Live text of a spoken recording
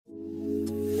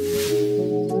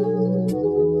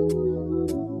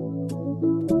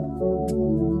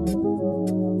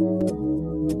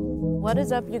What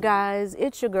is up, you guys?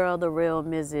 It's your girl, the real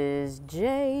Mrs.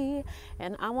 J,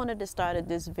 and I wanted to start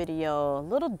this video a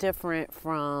little different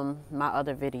from my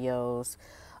other videos.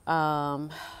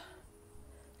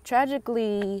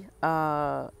 Tragically,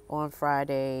 on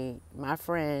Friday, my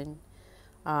friend,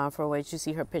 for which you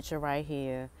see her picture right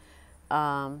here,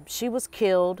 she was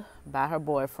killed by her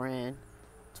boyfriend,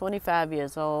 25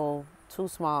 years old, 2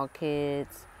 small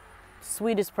kids.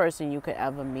 Sweetest person you could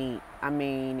ever meet. I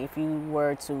mean, if you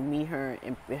were to meet her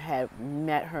and have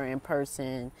met her in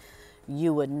person,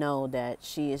 you would know that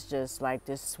she is just like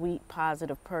this sweet,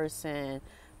 positive person,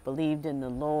 believed in the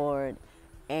Lord.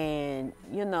 And,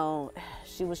 you know,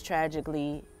 she was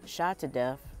tragically shot to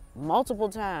death multiple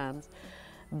times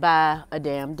by a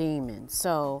damn demon.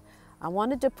 So I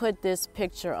wanted to put this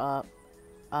picture up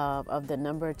of the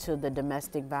number to the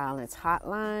domestic violence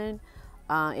hotline.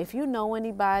 If you know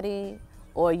anybody,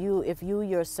 or if you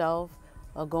yourself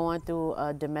are going through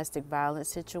a domestic violence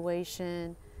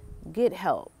situation, get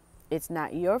help. It's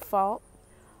not your fault.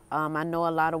 I know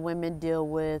a lot of women deal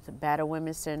with battered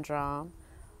women syndrome.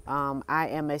 I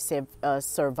am a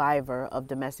survivor of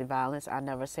domestic violence. I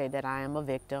never say that I am a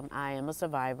victim. I am a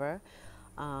survivor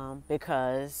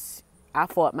because I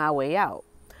fought my way out.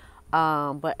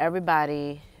 But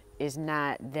everybody is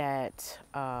not that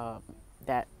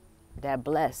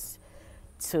blessed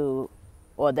to,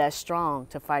 or that strong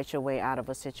to fight your way out of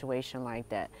a situation like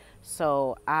that.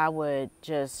 So I would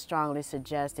just strongly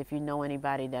suggest, if you know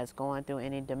anybody that's going through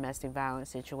any domestic violence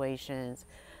situations,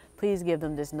 please give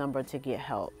them this number to get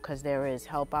help, because there is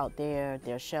help out there.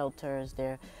 There are shelters,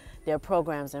 there are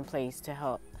programs in place to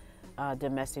help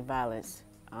domestic violence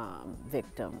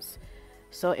victims.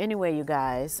 So anyway, you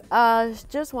guys,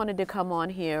 just wanted to come on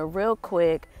here real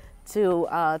quick to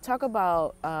talk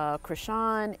about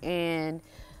Chrisean and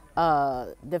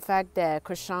the fact that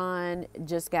Chrisean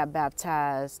just got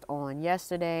baptized on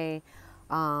yesterday,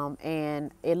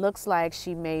 and it looks like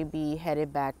she may be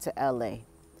headed back to LA.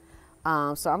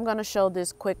 So I'm going to show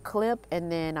this quick clip,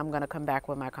 and then I'm going to come back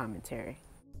with my commentary.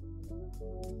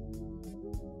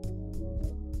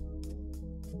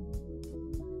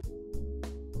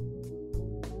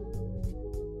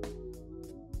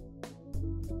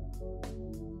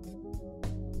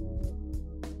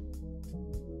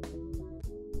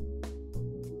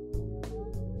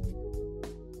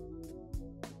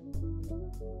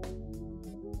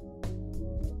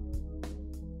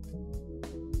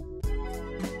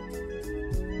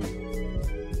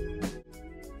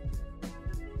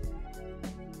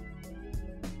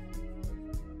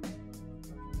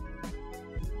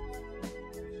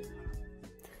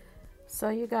 So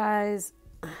you guys,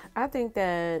 I think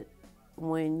that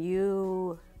when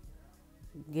you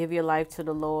give your life to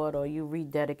the Lord, or you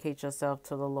rededicate yourself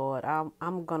to the Lord,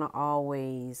 I'm going to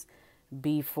always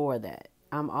be for that.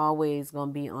 I'm always going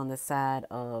to be on the side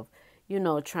of, you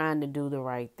know, trying to do the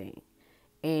right thing.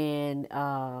 And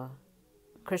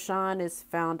Chrisean has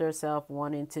found herself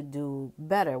wanting to do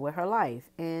better with her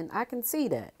life. And I can see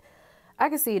that.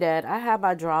 I have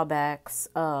my drawbacks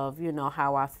of, you know,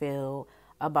 how I feel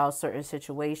about certain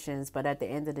situations, but at the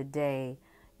end of the day,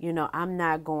 you know, I'm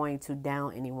not going to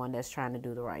down anyone that's trying to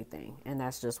do the right thing, and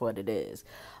that's just what it is.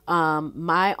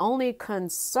 My only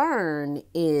concern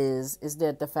is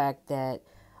that the fact that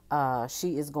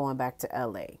she is going back to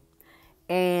LA,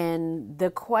 and the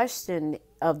question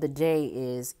of the day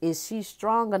is she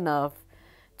strong enough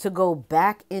to go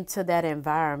back into that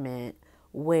environment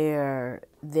where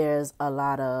there's a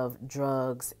lot of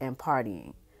drugs and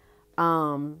partying?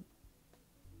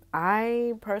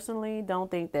 I personally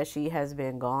don't think that she has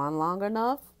been gone long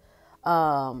enough.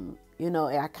 You know,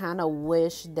 I kind of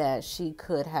wish that she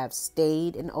could have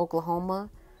stayed in Oklahoma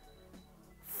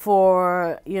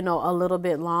for, you know, a little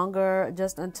bit longer,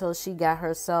 just until she got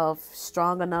herself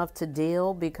strong enough to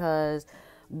deal, because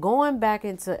going back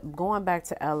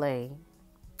to LA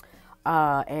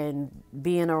and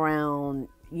being around,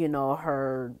 you know,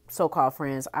 her so-called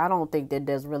friends, I don't think that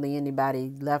there's really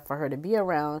anybody left for her to be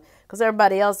around, because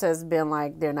everybody else has been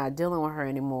like, they're not dealing with her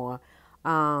anymore.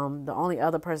 The only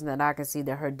other person that I can see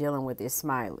that her dealing with is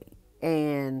Smiley,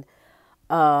 and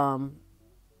I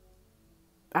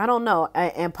don't know,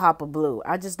 and Papa Blue.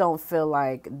 I just don't feel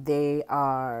like they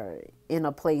are in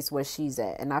a place where she's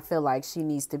at, and I feel like she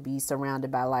needs to be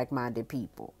surrounded by like-minded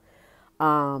people.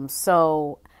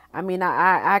 So I mean,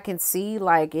 I can see,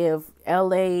 like, if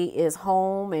LA is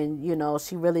home and, you know,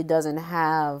 she really doesn't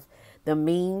have the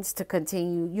means to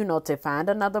continue, you know, to find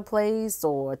another place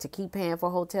or to keep paying for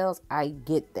hotels, I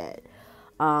get that.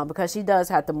 Because she does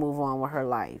have to move on with her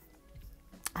life.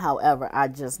 However, I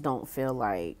just don't feel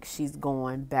like she's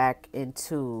going back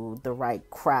into the right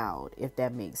crowd, if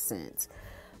that makes sense.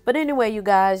 But anyway, you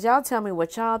guys, y'all tell me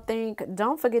what y'all think.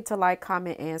 Don't forget to like,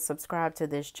 comment, and subscribe to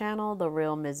this channel, The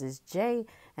Real Mrs. J.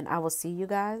 And I will see you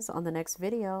guys on the next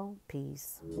video.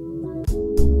 Peace.